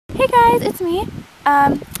Hey guys, it's me,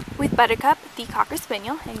 with Buttercup, the Cocker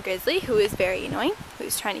Spaniel, and Grizzly, who is very annoying,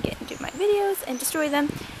 who's trying to get into my videos and destroy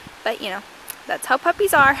them, but you know, that's how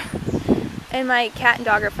puppies are, and my cat and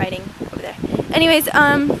dog are fighting over there. Anyways,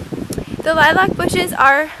 the lilac bushes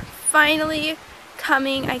are finally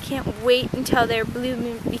coming. I can't wait until they're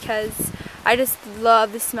blooming because I just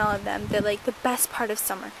love the smell of them. They're like the best part of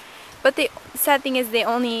summer. But the sad thing is they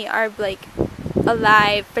only are like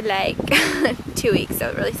alive for like 2 weeks, so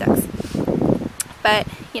it really sucks. But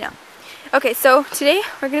you know. Okay, so today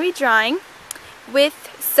we're gonna be drawing with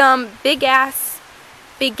some BigGas.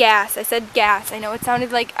 I said gas. I know it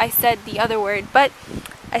sounded like I said the other word, but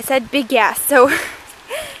I said BigGas. So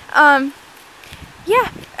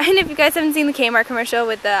yeah. And if you guys haven't seen the Kmart commercial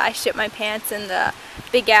with the I shit my pants and the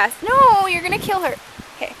BigGas, no, you're gonna kill her.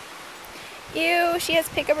 Okay. Ew, she has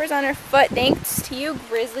pickupers on her foot. Thanks to you,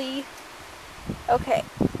 Grizzly. Okay.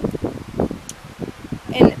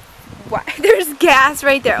 And what? There's gas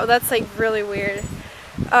right there. Oh, that's like really weird.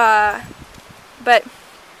 But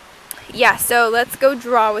yeah, so let's go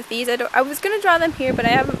draw with these. I was gonna draw them here, but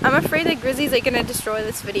I'm afraid that Grizzly's like gonna destroy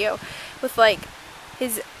this video with like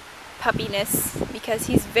his puppiness because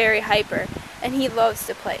he's very hyper and he loves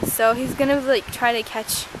to play. So he's gonna like try to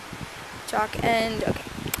catch Jock. And okay,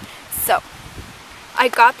 so I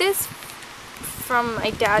got this from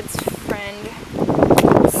my dad's friend.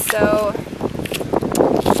 So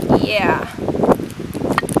yeah.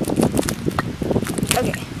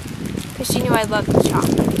 Okay, because she knew I loved the chalk.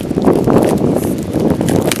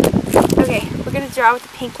 Okay, we're gonna draw with the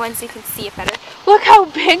pink one so you can see it better. Look how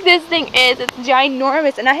big this thing is. It's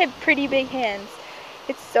ginormous, and I have pretty big hands.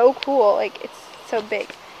 It's so cool. Like, it's so big.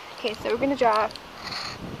 Okay, so we're gonna draw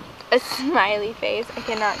a smiley face. I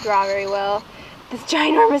cannot draw very well. This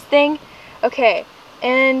ginormous thing. Okay,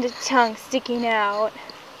 and a tongue sticking out.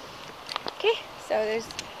 Okay, so there's,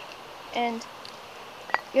 and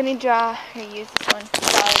I'm gonna draw, or use this one to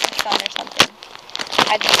draw like the sun or something.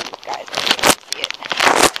 I don't know, you guys, I can't see it.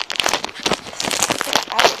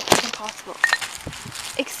 It's impossible.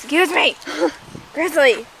 Excuse me!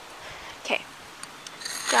 Grizzly! Okay.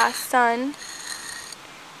 Draw sun.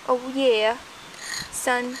 Oh yeah.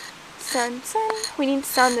 Sun. Sun. Sun. We need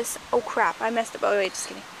sun this. Oh crap, I messed up. Oh wait, just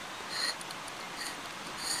kidding.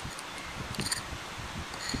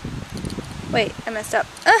 Wait, I messed up.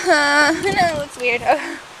 No, it looks weird.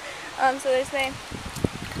 So there's my...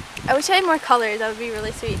 I wish I had more colors. That would be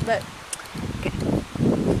really sweet, but... Okay.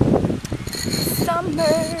 Summer.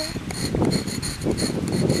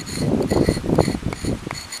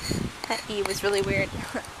 That E was really weird.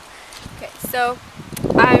 Okay, so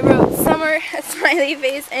I wrote summer, a smiley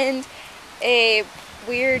face, and a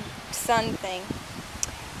weird sun thing.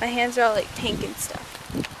 My hands are all like pink and stuff.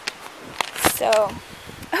 So...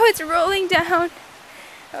 Oh, it's rolling down.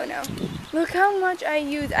 Oh no. Look how much I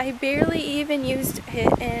used. I barely even used it,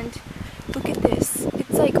 and look at this.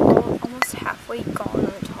 It's like almost halfway gone on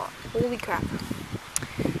the top. Holy crap.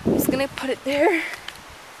 I'm just gonna put it there.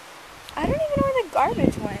 I don't even know where the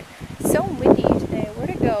garbage went. It's so windy today.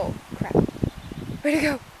 Where'd it go? Crap. Where'd it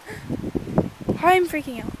go? I'm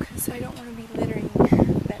freaking out because I don't want to be littering,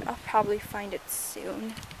 but I'll probably find it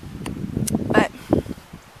soon. But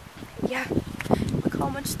yeah. How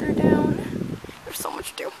much they're down. There's so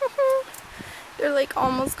much down. They're like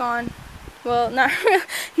almost gone. Well, not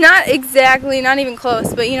exactly, not even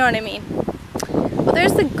close, but you know what I mean. Well,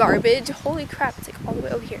 there's the garbage. Holy crap, it's like all the way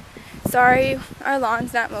over here. Sorry, our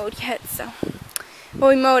lawn's not mowed yet, so. Well,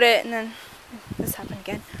 we mowed it and then this happened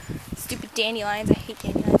again. Stupid dandelions. I hate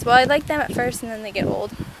dandelions. Well, I like them at first and then they get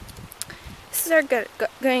old. This is our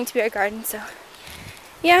going to be our garden, so.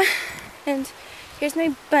 Yeah, and here's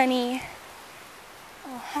my bunny.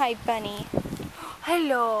 Oh, hi, bunny.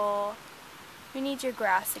 Hello. You need your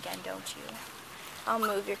grass again, don't you? I'll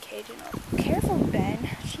move your cage and all. Careful, Ben.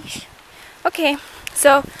 Sheesh. Okay,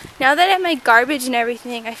 so now that I have my garbage and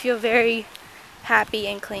everything, I feel very happy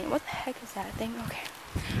and clean. What the heck is that thing? Okay.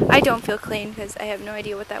 I don't feel clean because I have no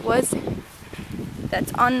idea what that was.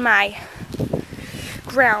 That's on my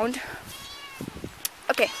ground.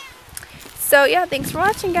 Okay. So, yeah, thanks for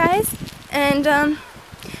watching, guys. And,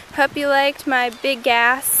 hope you liked my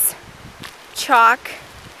BigGas chalk.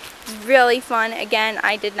 Really fun. Again,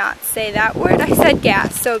 I did not say that word. I said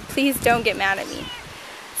gas, so please don't get mad at me.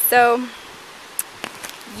 So,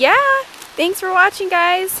 yeah. Thanks for watching,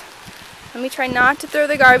 guys. Let me try not to throw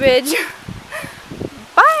the garbage.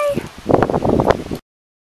 Bye.